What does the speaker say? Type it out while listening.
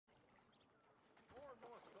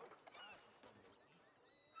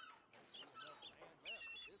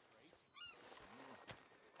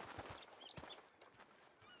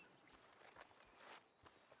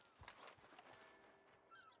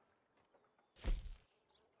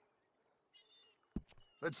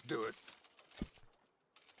Let's do it.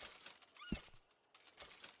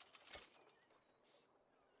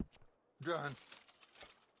 Done.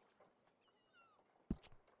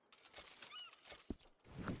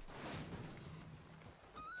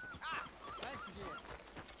 Thanks again.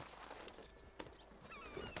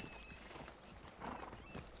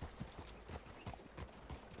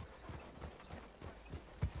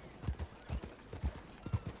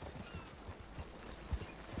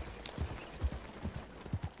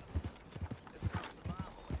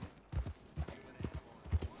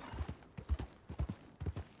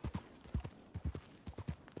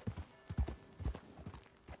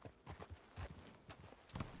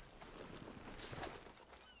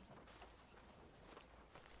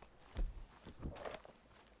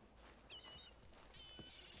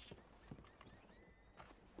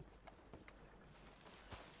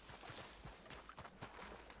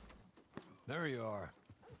 There you are.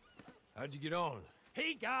 How'd you get on?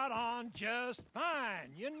 He got on just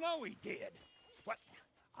fine. You know he did. What?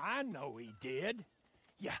 I know he did.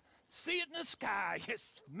 You see it in the sky. You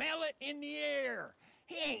smell it in the air.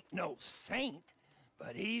 He ain't no saint,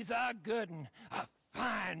 but he's a good 'un, a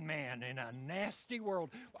fine man in a nasty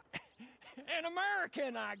world. An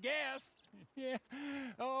American, I guess. Yeah.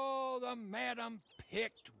 Oh, the madam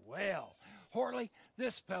picked well. Horley,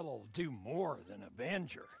 this fellow'll do more than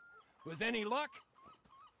avenge her. With any luck,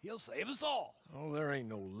 he'll save us all. Oh, there ain't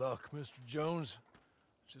no luck, Mr. Jones.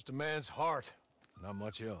 It's just a man's heart, not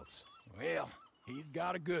much else. Well, he's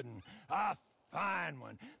got a good 'un, a fine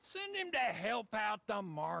one. Send him to help out the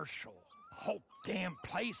marshal. The whole damn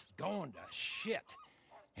place is going to shit.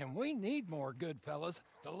 And we need more good fellas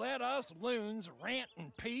to let us loons rant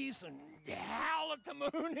in peace and howl at the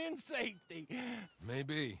moon in safety.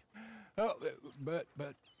 Maybe. Oh,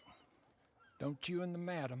 but don't you and the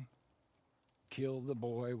madam kill the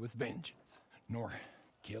boy with vengeance, nor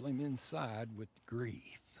kill him inside with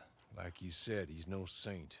grief. Like you said, he's no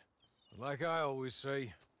saint. But like I always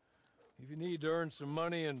say, if you need to earn some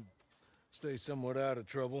money and stay somewhat out of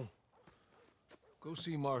trouble, go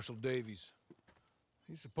see Marshal Davies.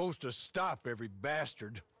 He's supposed to stop every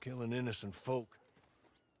bastard killing innocent folk.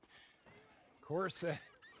 Of course,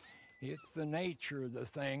 it's the nature of the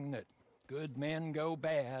thing that good men go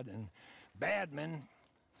bad, and bad men,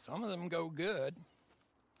 some of them go good.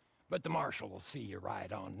 But the marshal will see you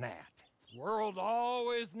right on that. World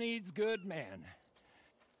always needs good men,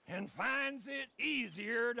 and finds it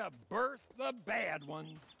easier to birth the bad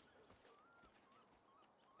ones.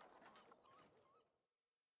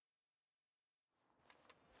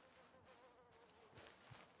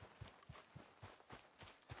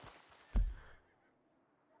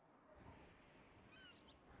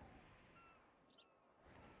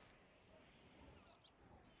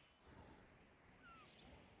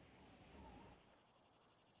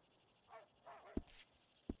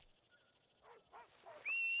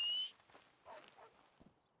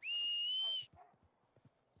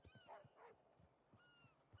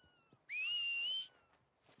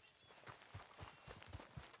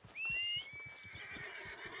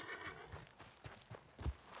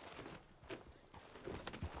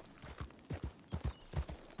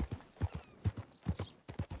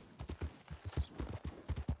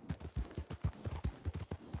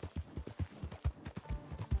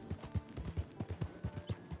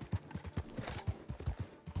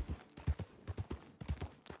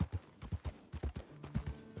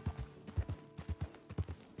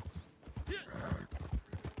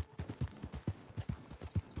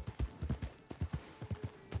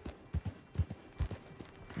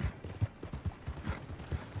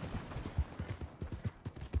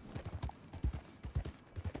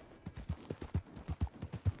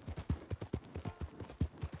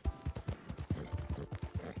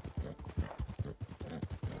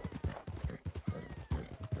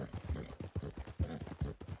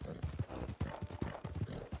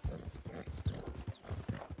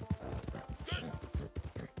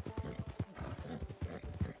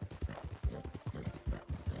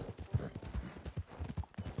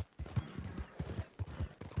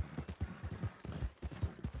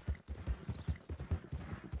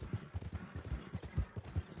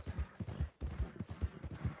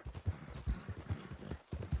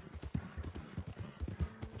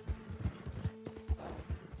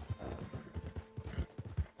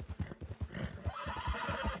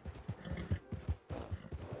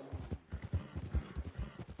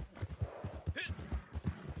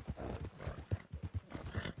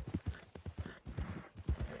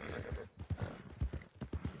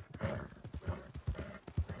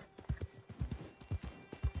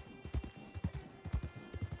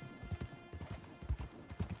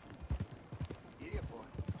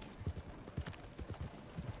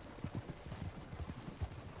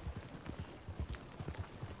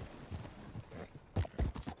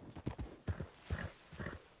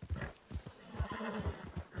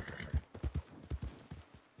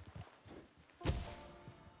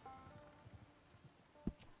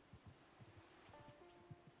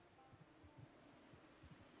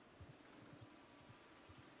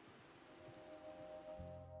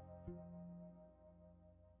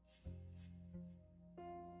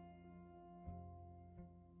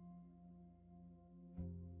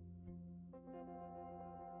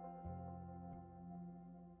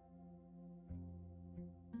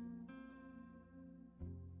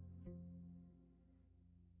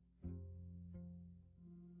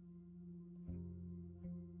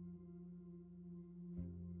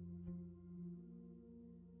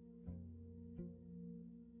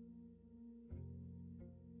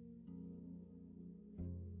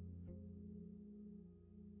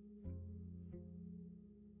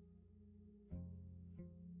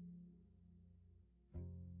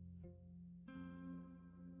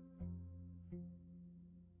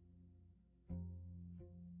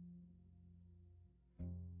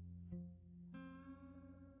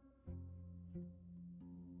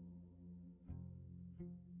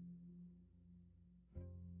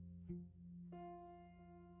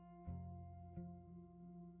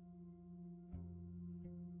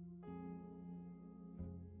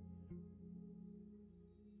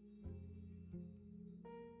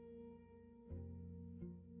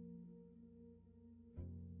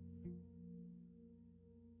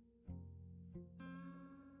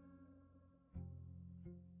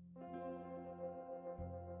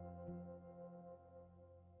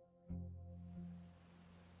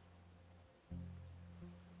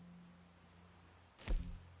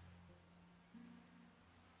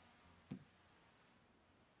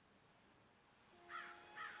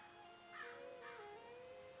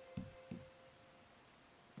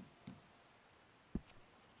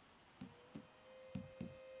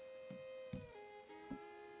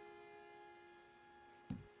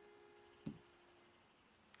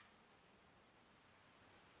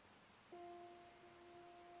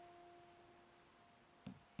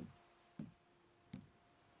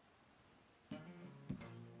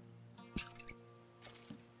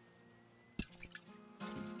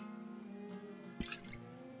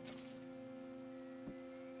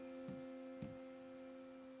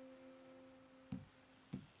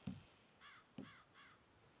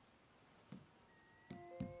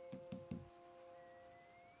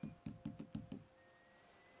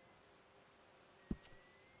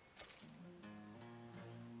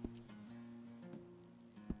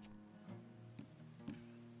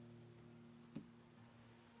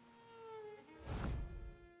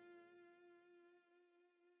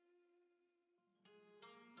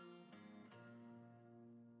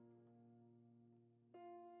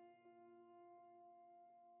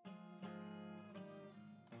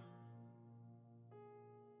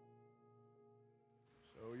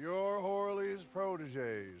 So you're Horley's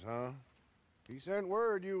proteges, huh? He sent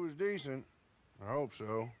word you was decent. I hope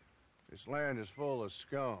so. This land is full of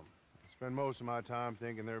scum. I spend most of my time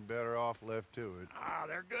thinking they're better off left to it. Ah,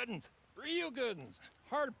 they're good uns. Real good uns.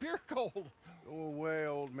 Hard of pure gold. Go away,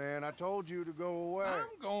 old man. I told you to go away.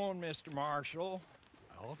 I'm going, Mr. Marshal.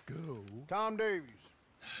 I'll go. Tom Davies,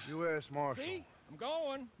 U.S. Marshal. See? I'm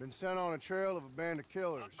going. Been sent on a trail of a band of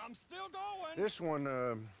killers. I'm still going. This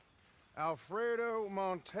one, Alfredo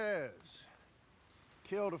Montez.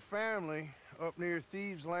 Killed a family up near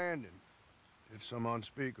Thieves' Landing. Did some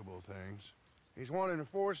unspeakable things. He's wanted in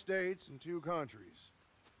 4 states and 2 countries.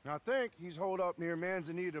 I think he's holed up near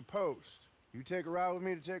Manzanita Post. You take a ride with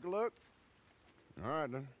me to take a look? All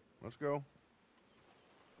right, then. Let's go.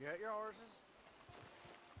 Get your horses.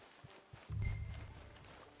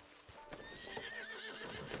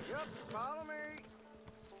 Yep, follow me.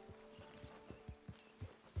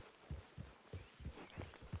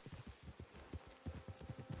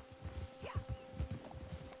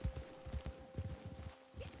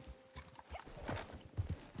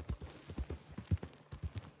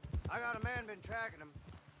 I got a man been tracking him.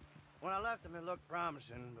 When I left him, it looked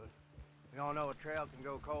promising, but we all know a trail can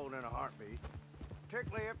go cold in a heartbeat.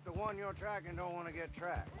 Particularly if the one you're tracking don't want to get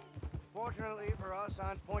tracked. Fortunately for us,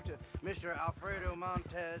 signs point to Mr. Alfredo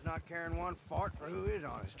Montez not caring one fart for who is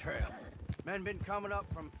on his trail. Men been coming up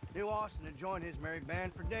from New Austin to join his merry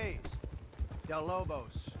band for days. Del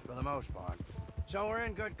Lobos, for the most part. So we're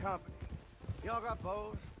in good company. Y'all got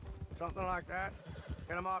bows? Something like that?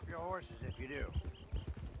 Get them off your horses if you do.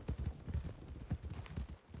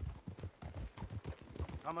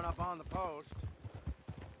 Coming up on the post.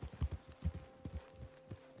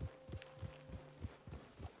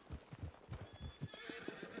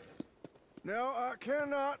 Now, I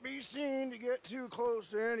cannot be seen to get too close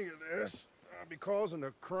to any of this. I'll be causing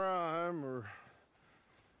a crime or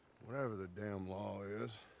whatever the damn law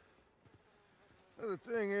is. The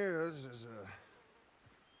thing is,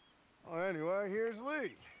 well, anyway, here's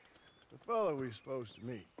Lee, the fellow we're supposed to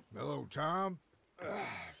meet. Hello, Tom.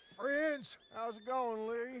 Friends? How's it going,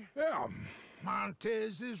 Lee? Yeah,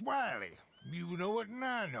 Montez is wily. You know it and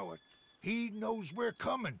I know it. He knows we're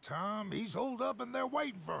coming, Tom. He's holed up and they're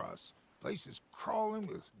waiting for us. Place is crawling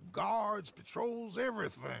with guards, patrols,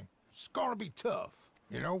 everything. It's gonna be tough,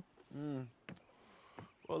 you know?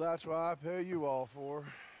 Well, that's why I pay you all for.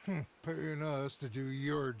 Paying us to do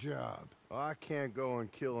your job. Well, I can't go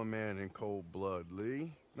and kill a man in cold blood,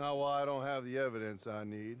 Lee. Not while I don't have the evidence I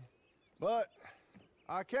need. But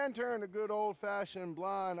I can turn a good old-fashioned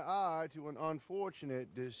blind eye to an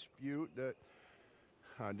unfortunate dispute that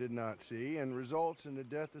I did not see and results in the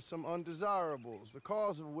death of some undesirables, the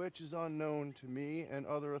cause of which is unknown to me and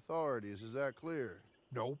other authorities. Is that clear?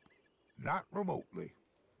 Nope, not remotely.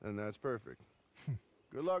 Then that's perfect.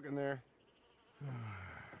 Good luck in there.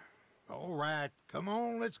 All right, come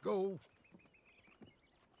on, let's go.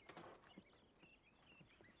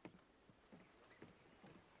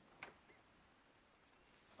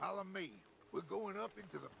 Follow me. We're going up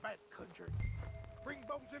into the back country. Bring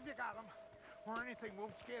bows if you got them, or anything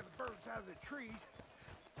won't scare the birds out of the trees.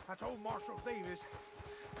 I told Marshal Davis.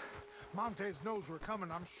 Montez knows we're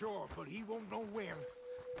coming, I'm sure, but he won't know when.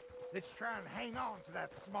 Let's try and hang on to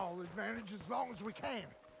that small advantage as long as we can.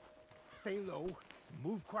 Stay low,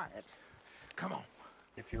 move quiet. Come on.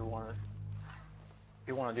 If you want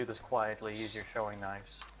to do this quietly, use your throwing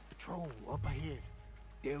knives. Patrol up ahead.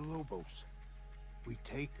 Del Lobos. We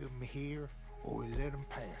take them here, or we let them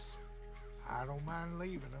pass. I don't mind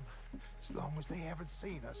leaving them, as long as they haven't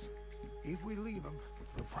seen us. If we leave them,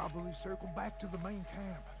 we'll probably circle back to the main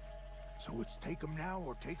camp. So it's take them now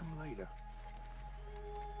or take them later.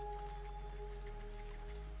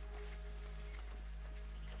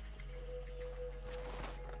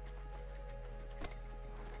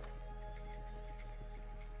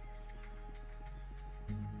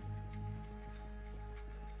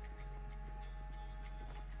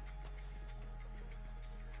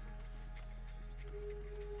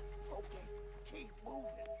 Keep moving.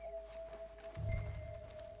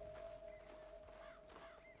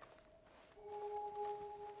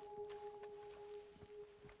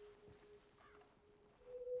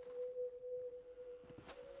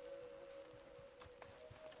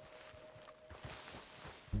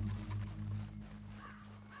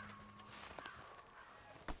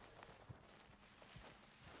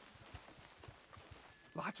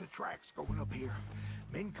 Lots of tracks going up here.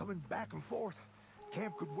 Men coming back and forth.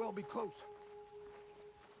 Camp could well be close.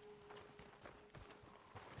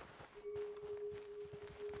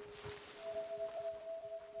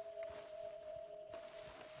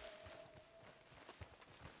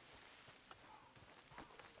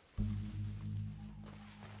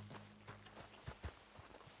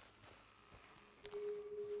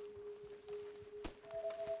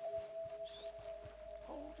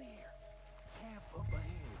 Hold here. Camp up ahead.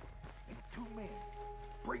 And 2 men.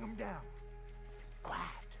 Bring them down. Quiet.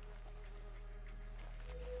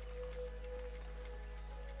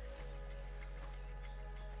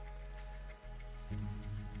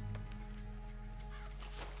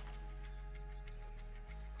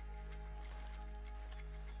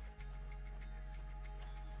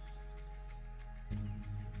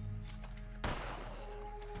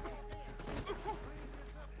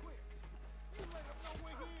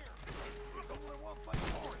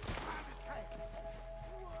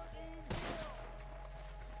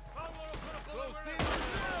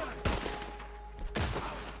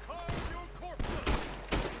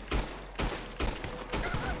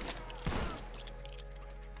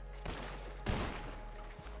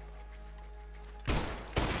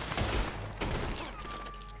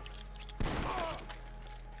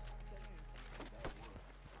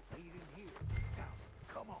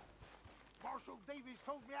 Davies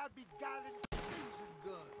told me I'd be guided season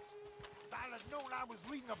guns. If I'd have known I was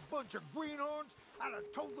leading a bunch of greenhorns, I'd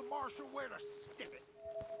have told the marshal where to stick it.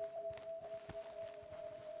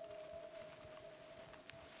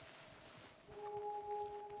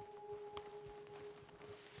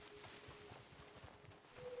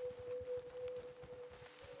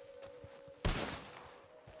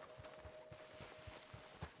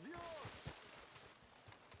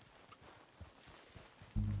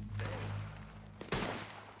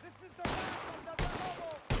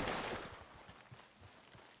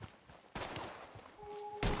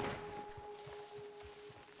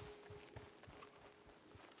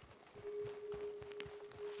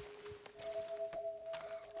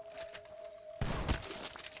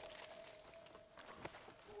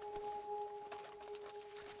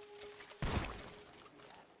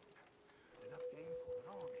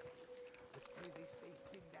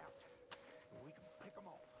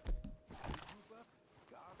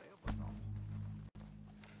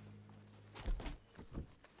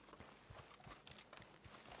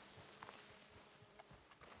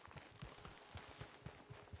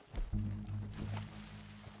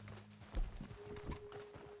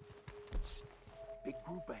 Big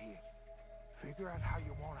group ahead. Figure out how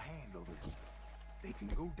you want to handle this. They can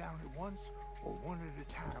go down at once or one at a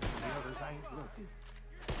time when the others ain't looking.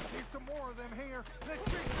 There's some more of them here. Let's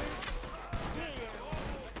fix this. Yeah.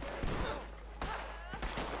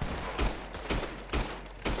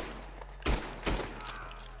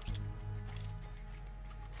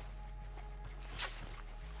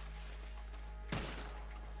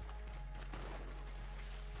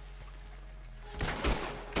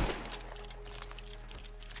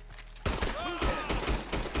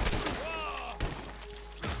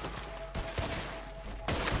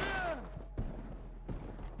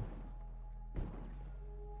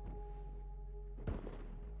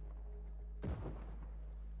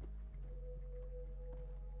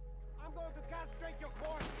 I'm going to castrate your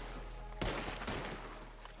corpse.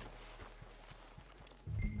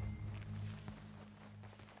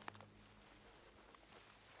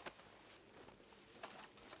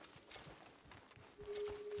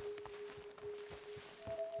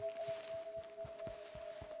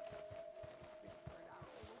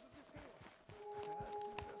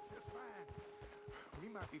 We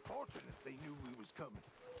might be fortunate if they knew we was coming.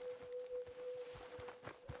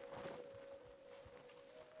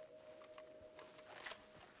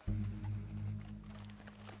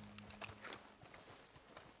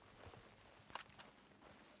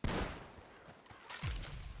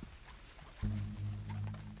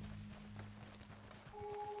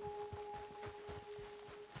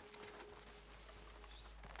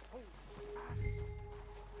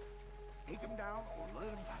 Take him down or let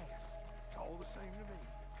him pass. It's all the same to me.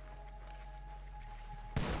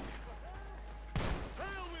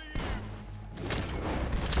 Hell with you!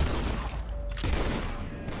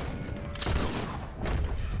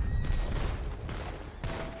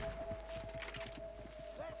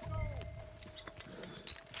 Let's go!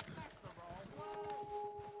 That's the wrong way.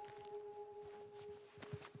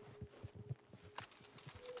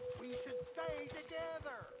 We should stay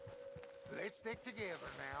together. Let's stick together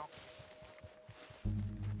now.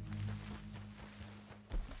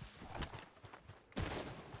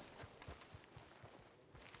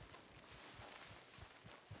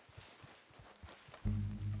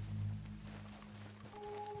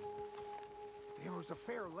 was a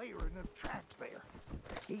fair layering of tracks there.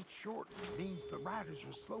 Each shortening means the riders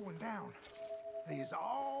were slowing down. They is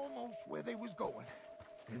almost where they was going.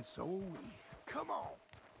 And so are we. Come on!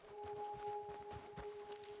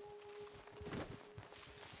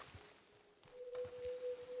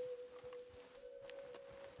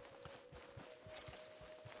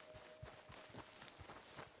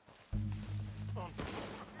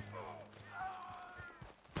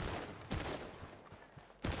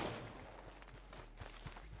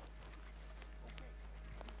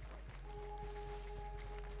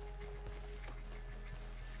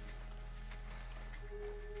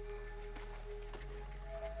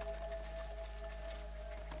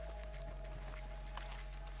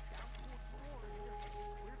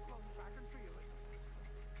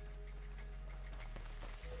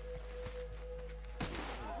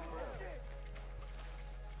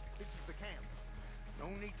 No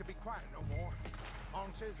need to be quiet no more.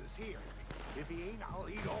 Montez is here. If he ain't, I'll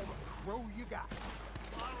eat all the crow you got.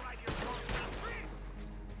 All right, you're going to the streets!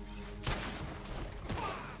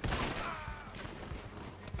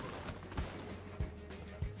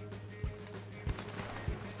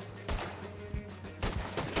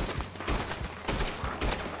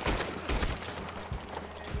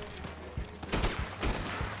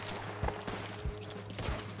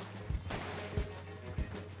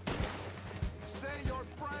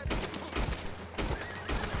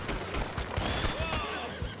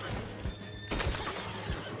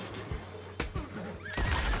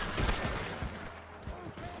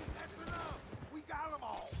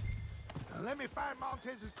 Let me find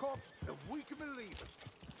Montez's corpse, and we can believe it.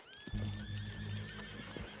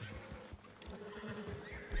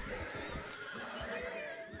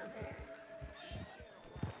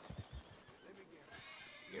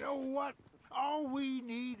 You know what? All we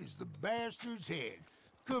need is the bastard's head.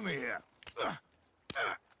 Come here.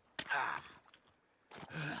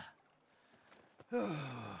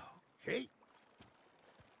 Okay.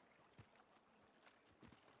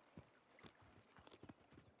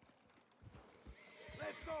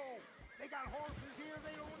 Let's go! They got horses here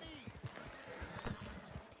they don't need!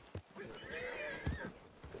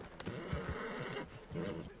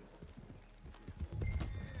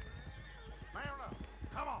 Mount up!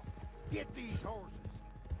 Come on! Get these horses!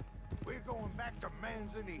 We're going back to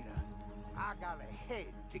Manzanita. I got a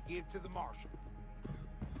head to give to the marshal.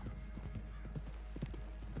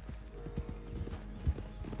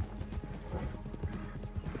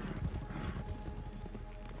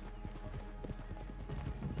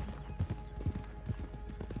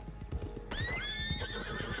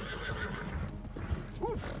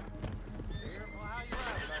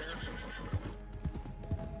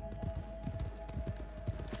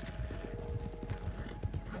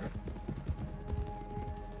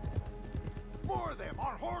 More of them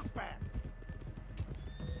on horseback!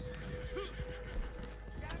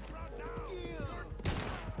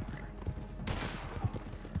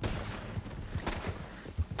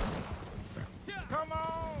 Come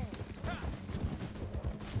on!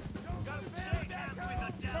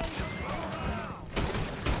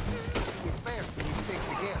 It's best when you stick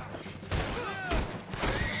together.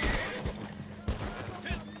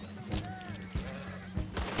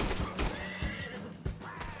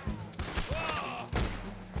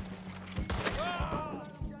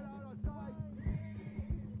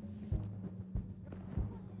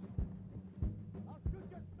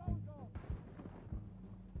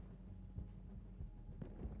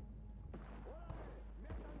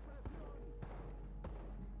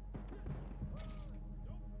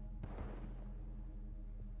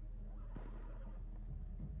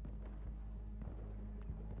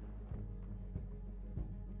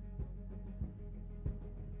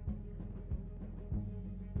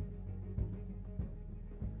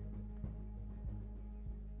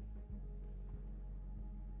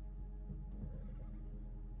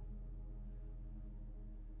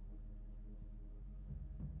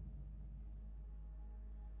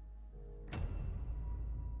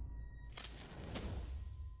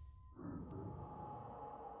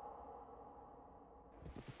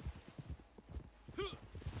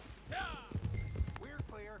 We're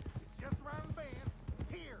clear. It's just around the bend.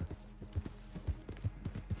 Here.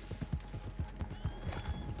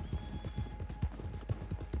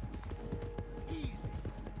 Easy.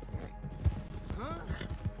 Huh?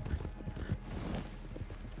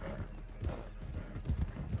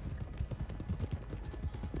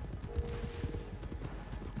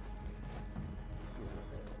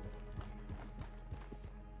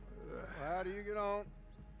 How do you get on?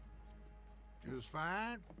 Just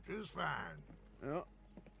fine. Just fine.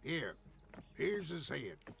 Yeah. Here's his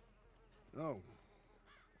head. Oh.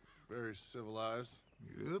 Very civilized.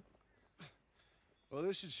 Yep. Well,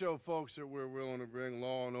 this should show folks that we're willing to bring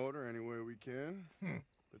law and order any way we can.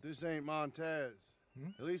 But this ain't Montez.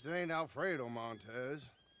 At least it ain't Alfredo Montez.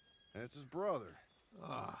 That's his brother.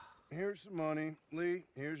 Here's some money. Lee,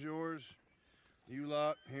 here's yours. You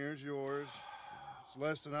lot, here's yours. It's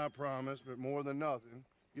less than I promised, but more than nothing.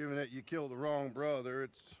 Given that you killed the wrong brother,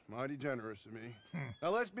 it's mighty generous of me.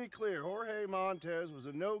 Now, let's be clear. Jorge Montez was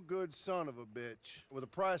a no-good son of a bitch with a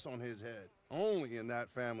price on his head. Only in that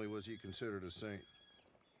family was he considered a saint.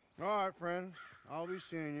 All right, friends. I'll be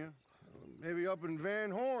seeing you. Maybe up in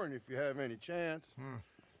Van Horn if you have any chance.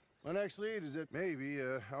 My next lead is that maybe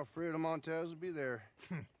Alfredo Montez will be there.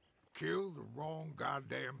 Kill the wrong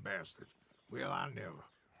goddamn bastard. Well, I never.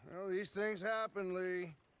 Well, these things happen,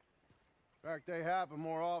 Lee. In fact, they happen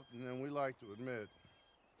more often than we like to admit.